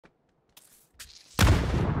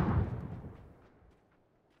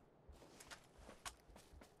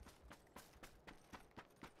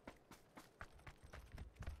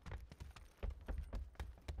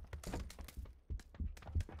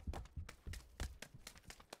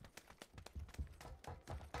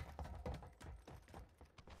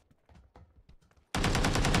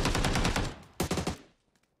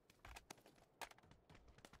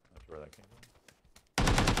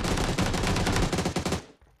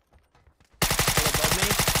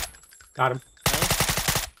Got him.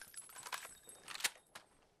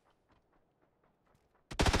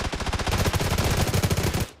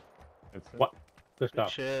 What? Good Good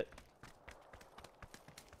stuff. shit.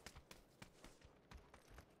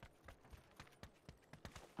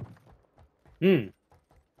 Hmm.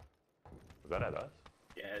 Was that at us?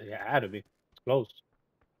 Yeah, yeah, it had to be. It's close.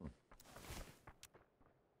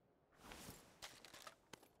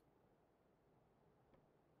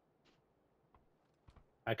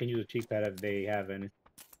 I can use a cheek pad if they have any.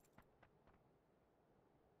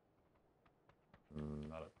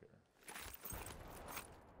 Not up here.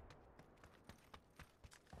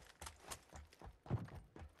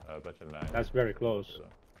 A bunch of 9. That's very close.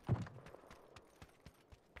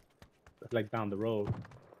 That's like down the road.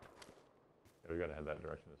 Yeah, we gotta head that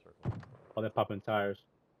direction to circle. Oh, they're popping tires.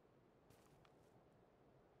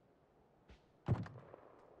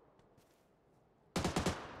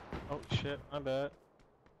 Oh shit, my bad.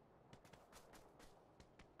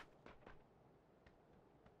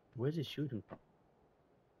 Where's he shooting from?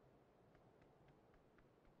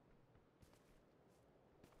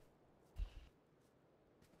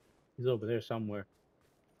 He's over there somewhere.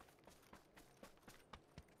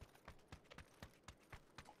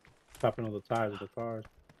 Popping all the tires of the cars.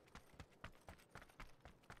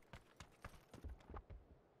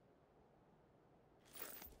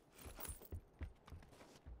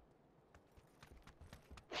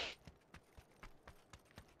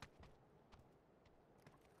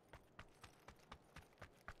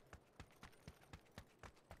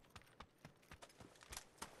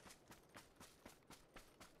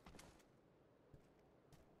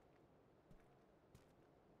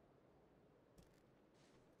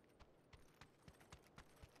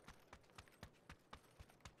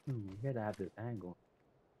 He had to have this angle.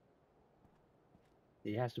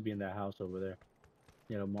 He has to be in that house over there.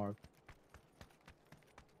 You know, Mark.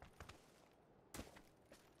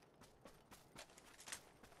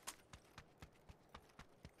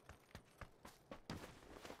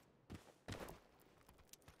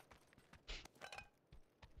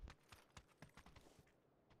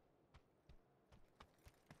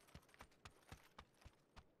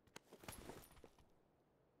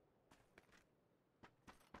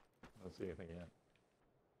 I don't see anything yet.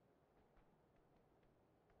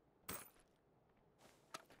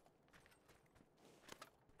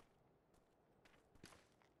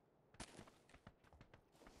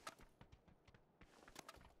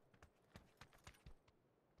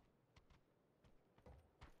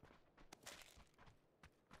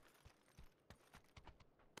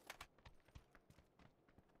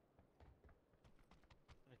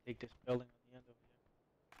 I'm gonna take this building on the end over here.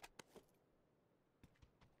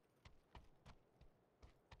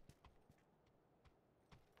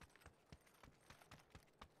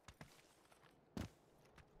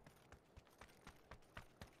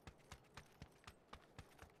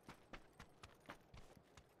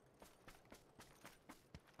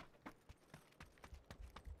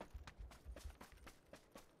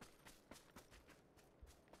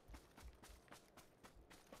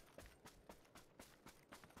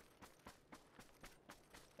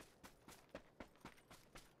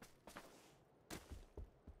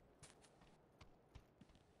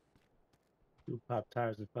 You pop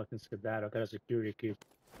tires and fucking skedaddle. Got a security key.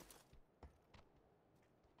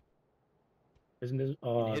 Isn't this? You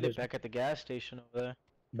can hit There's it back at the gas station over there.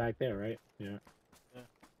 back there, right? Yeah. Yeah.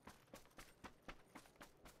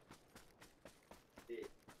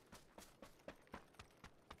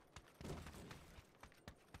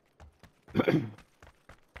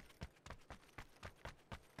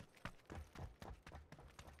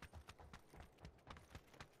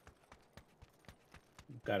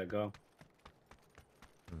 Gotta go.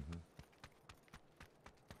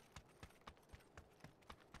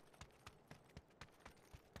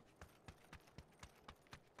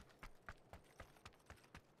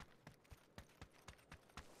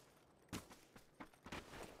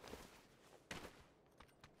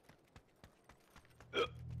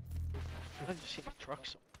 I just see the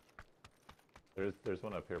trucks. There's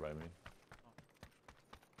one up here by me.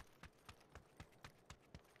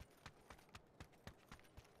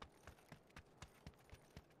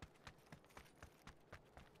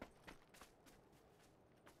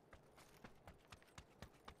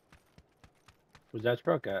 Where's that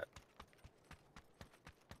truck at?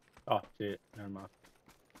 Oh shit. Never mind.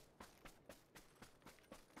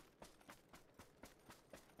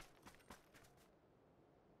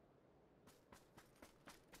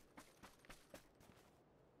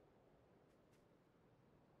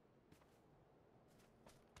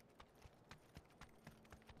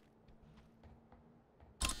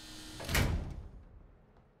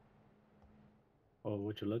 Oh,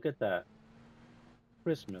 would you look at that?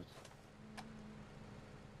 Christmas.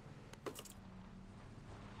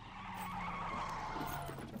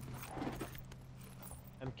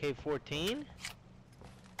 MK14?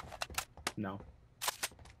 No.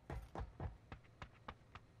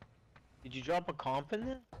 Did you drop a comp in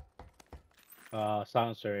there?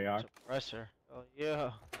 Silencer AR. Suppressor. Oh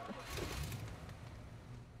yeah.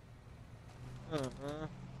 Uh-huh.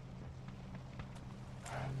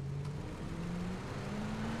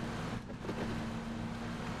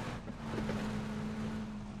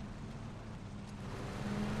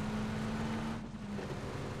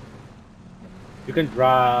 You can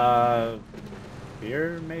drive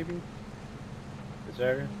here, maybe? This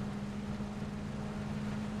area?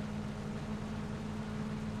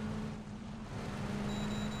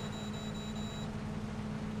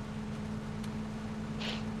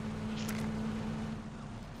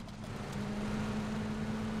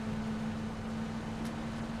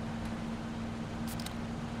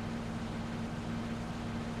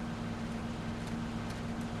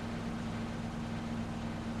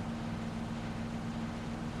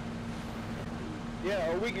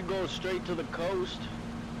 Yeah, or we could go straight to the coast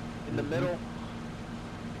in the middle.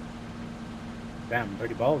 Damn,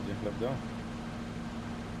 pretty ballsy. Let's go.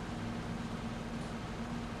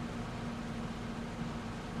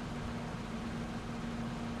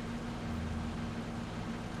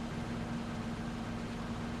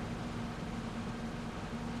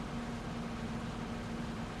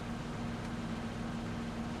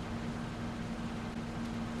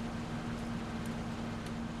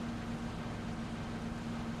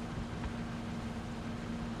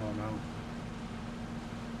 Oh no.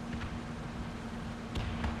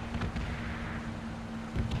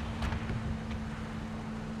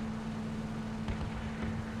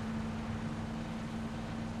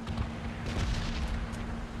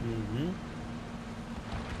 Mm-hmm.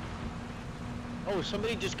 Oh,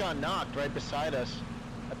 somebody just got knocked right beside us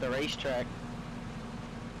at the racetrack.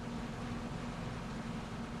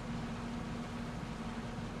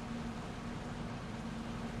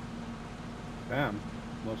 Damn.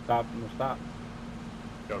 No stop, no stop.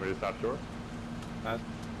 You want me to stop short? That's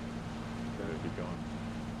Keep going.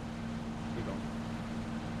 keep going.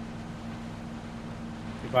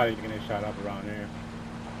 You're probably gonna get shot up around here.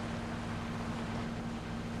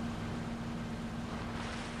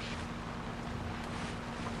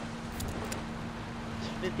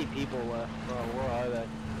 There's 50 people left. Bro, where are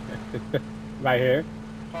they? Right here.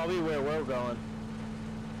 Probably where we're going.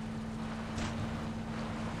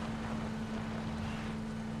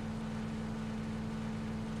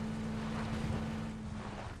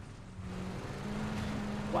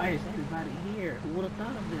 Why is everybody here? Who would have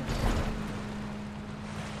thought of this?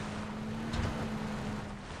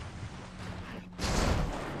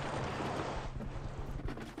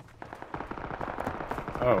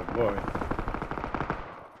 Oh boy.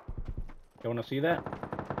 You wanna see that?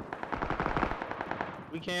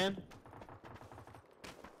 We can.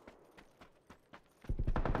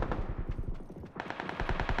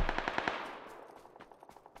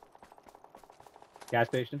 Gas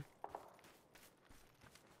station?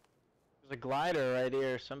 There's a glider right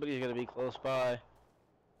here. Somebody's gonna be close by.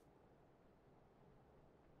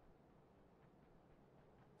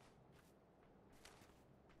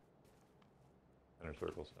 Inner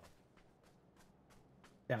circle still.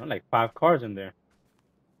 Yeah, like 5 cars in there.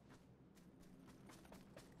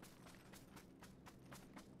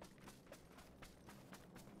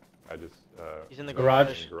 I just He's in the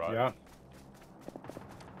Garage. garage. Yeah.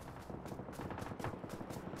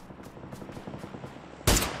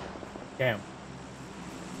 Damn.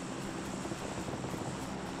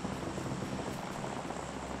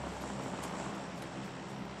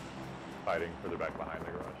 fighting further back behind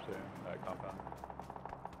the garage too. That compound.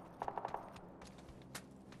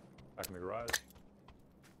 Back in the garage.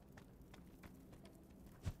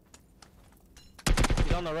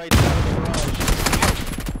 He's on the right side of the garage.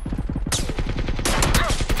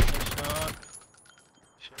 Nice knock.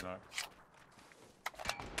 Shit. Knock.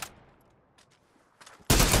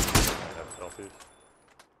 I have selfies.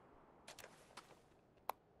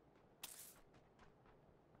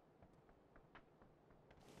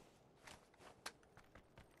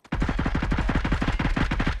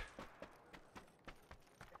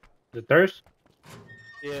 The thirst?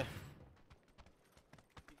 Yeah.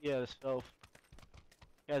 Yeah, the self.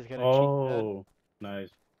 Guy's gonna cheat Oh, nice.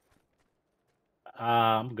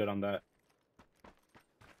 I'm good on that.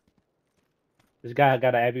 This guy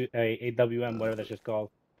got a AWM, whatever that's just called.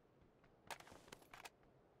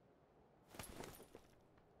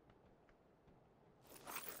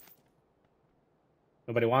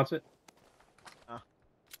 Nobody wants it? that.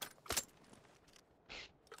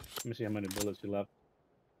 Let me see how many bullets you left.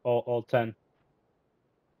 All 10.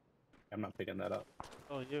 I'm not picking that up.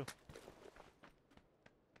 Oh, you.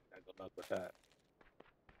 I good luck with that.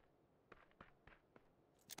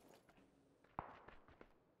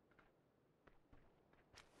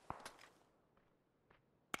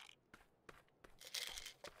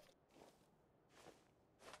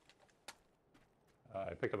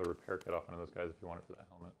 I picked up a repair kit off one of those guys if you want it for that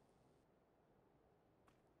helmet.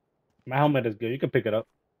 My helmet is good. You can pick it up.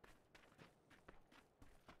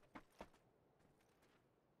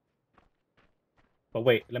 But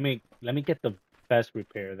wait, let me get the best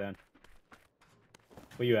repair then.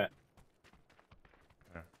 Where you at?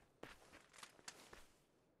 Yeah.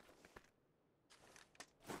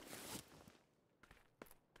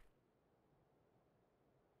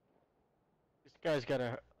 This guy's got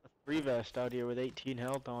a 3 vest out here with 18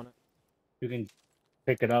 health on it. You can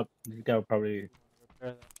pick it up. You gotta probably.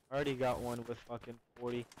 Repair that. I already got one with fucking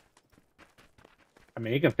 40. I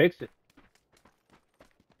mean, you can fix it.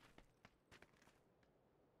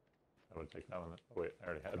 I would take that one. Oh wait, I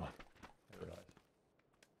already had one. I realized.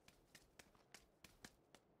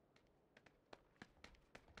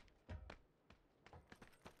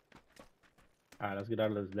 Alright, let's get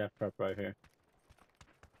out of this death prep right here.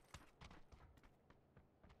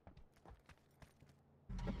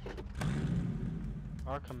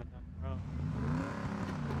 Car coming down the road.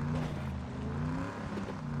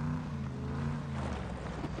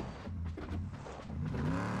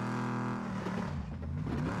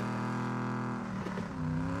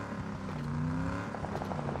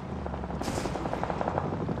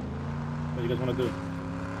 What do you guys want to do?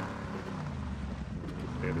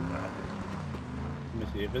 Stay at these houses. Let me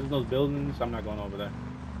see. If it's those buildings, I'm not going over there.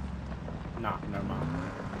 Nah, never mind.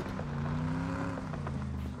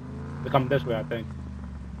 They come this way, I think.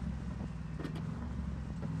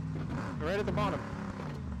 They're right at the bottom.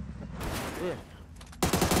 Yeah.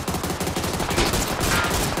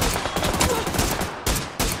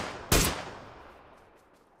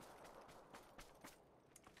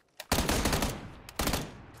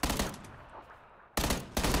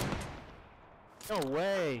 No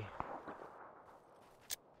way.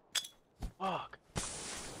 Fuck.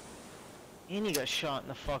 And he got shot in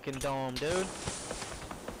the fucking dome, dude.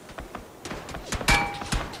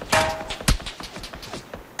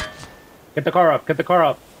 Get the car up. Get the car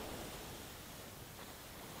up.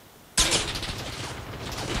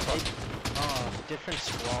 Oh, different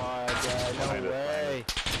squad, yeah, Behind no it, way.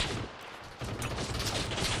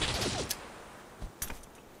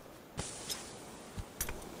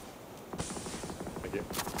 Thank you.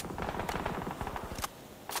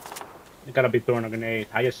 You gotta be throwing a grenade.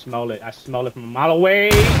 I just smell it. I smell it from a mile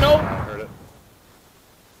away. No! I heard it.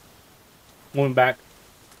 Moving back.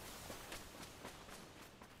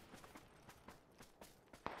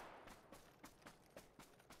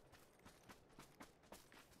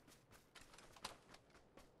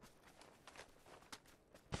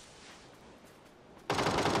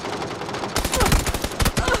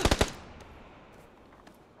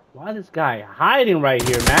 Why is this guy hiding right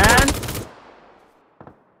here, man?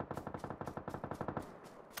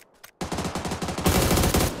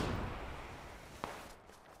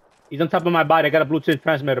 He's on top of my body. I got a Bluetooth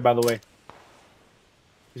transmitter, by the way.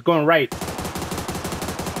 He's going right.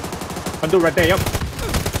 I'll do it right there, yep.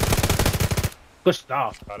 Good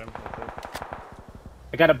stuff. Got him. That's it.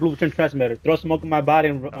 I got a Bluetooth transmitter. Throw smoke in my body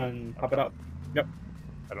and pop it up. Yep.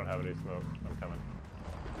 I don't have any smoke. I'm coming.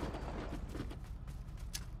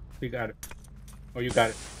 You got it. Oh, you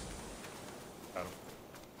got it. Got him.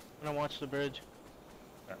 I'm gonna watch the bridge.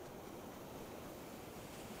 Yeah.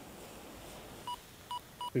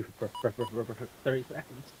 30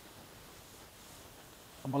 seconds.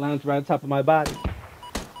 I'm landing right on top of my body.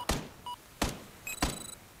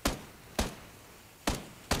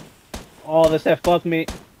 Oh, they said fuck me.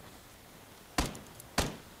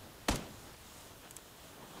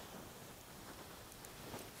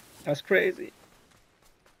 That's crazy.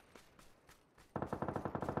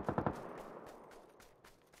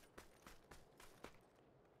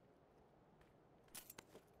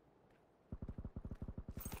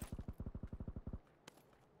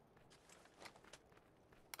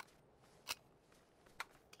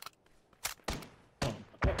 No.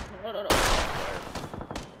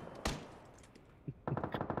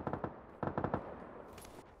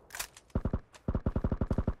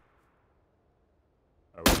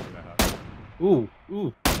 Alright, what's in that house? Ooh.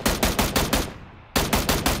 Oh,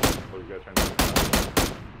 you guys trying to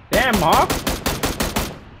Damn, Hawk.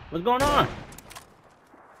 What's going on?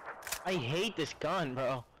 I hate this gun,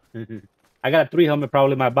 bro. I got a 3 helmet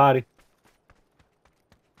probably in my body.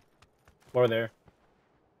 Or there.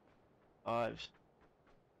 Fives.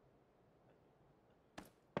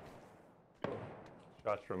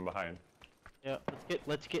 Shots from behind. Yeah,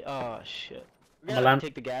 let's get, oh shit. We're I'm gonna have allowed- to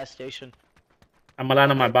take the gas station. I'm gonna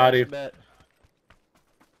land on my Okay, body. bet.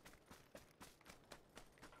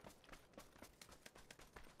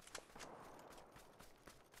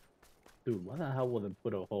 Dude, why the hell would it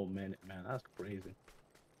put a whole minute, man? That's crazy.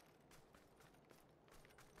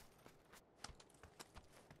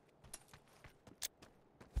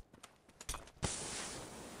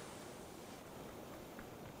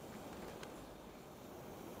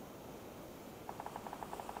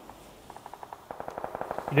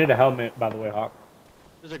 You need a helmet, by the way, Hawk.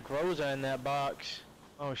 There's a Groza in that box.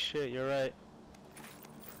 Oh shit, you're right.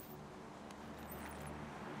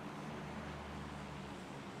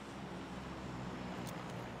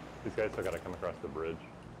 These guys still gotta come across the bridge.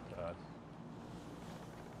 to us.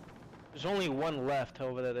 There's only one left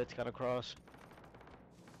over there that's gotta cross.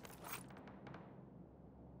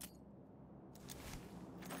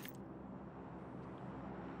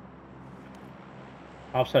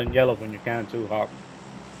 Offset yellow when you can too, Hawk.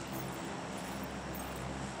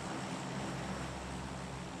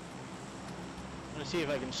 I'm gonna see if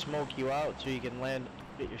I can smoke you out so you can land,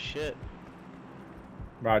 get your shit.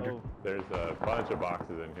 Roger. Oh. There's a bunch of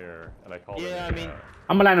boxes in here, and I called it. Yeah, I mean-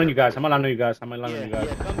 I'm gonna land on you guys. I'm gonna land on you guys. I'm gonna land Yeah, on you guys.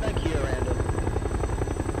 yeah, come back here, Randall.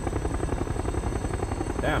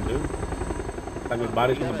 Damn, dude. Like with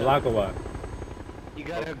bodies from the block or what? You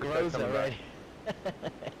got a this guy's Groza, coming right?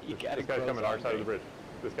 You got a This guy's Groza coming our on side of the me. bridge.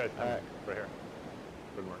 This guy's coming Alright. right here.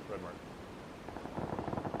 Red mark, red mark.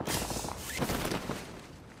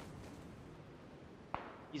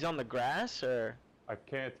 He's on the grass, or? I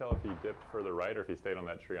can't tell if he dipped further right or if he stayed on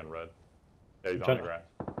that tree on red. Yeah, he's I'm on the trying-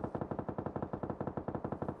 grass.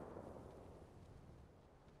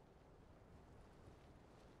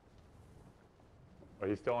 Oh,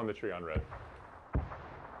 he's still on the tree on red.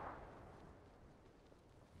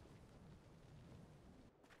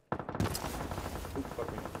 Oops,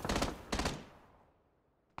 fuck me.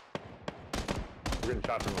 We're getting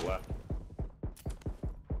shot from the left.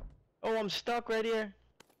 Oh, I'm stuck right here.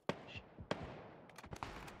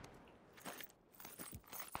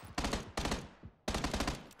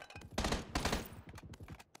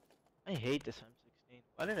 I hate this M16.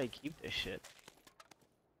 Why did I keep this shit?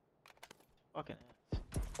 Fucking ass.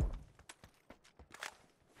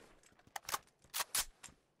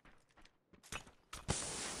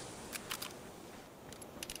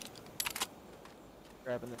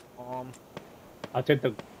 Grabbing this bomb. I'll take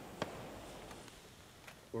the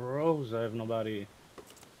Rose. I have nobody.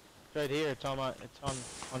 It's right here. It's on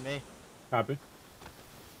me. Copy.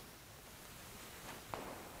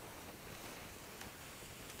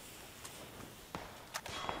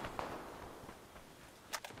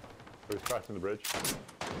 So he's crossing the bridge.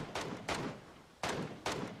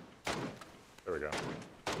 There we go.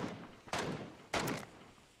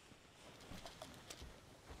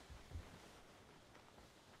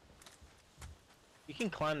 You can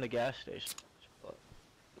climb the gas station.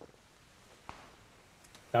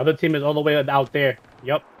 The other team is all the way out there.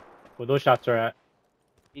 Yep. Where those shots are at.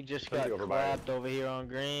 He just Somebody got over by clapped over here on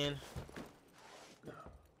green.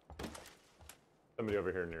 Somebody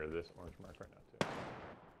over here near this orange mark right now,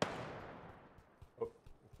 too. Oh,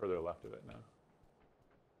 further left of it now.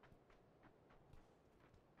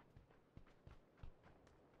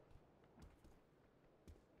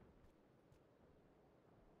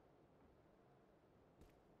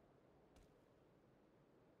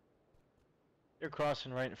 They're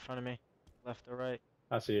crossing right in front of me. Left or right.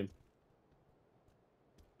 I see him.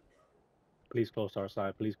 Please close our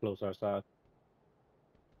side. Please close our side.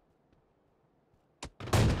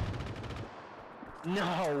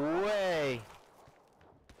 No way!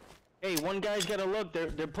 Hey, one guy's gotta look.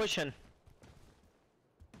 They're pushing.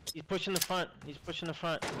 He's pushing the front. He's pushing the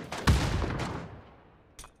front.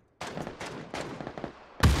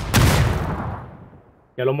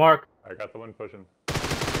 Yellow mark. I got the one pushing.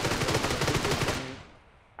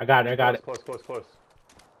 I got it. I got it. Close, close, close.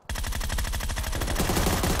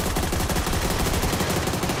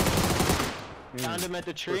 Found him at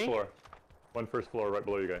the First tree. floor. One first floor right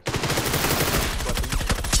below you guys.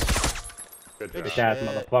 Good Good job. shit. Ass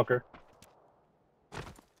motherfucker.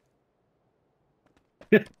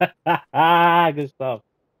 Good stuff.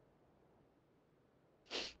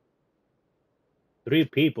 3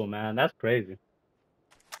 people, man. That's crazy.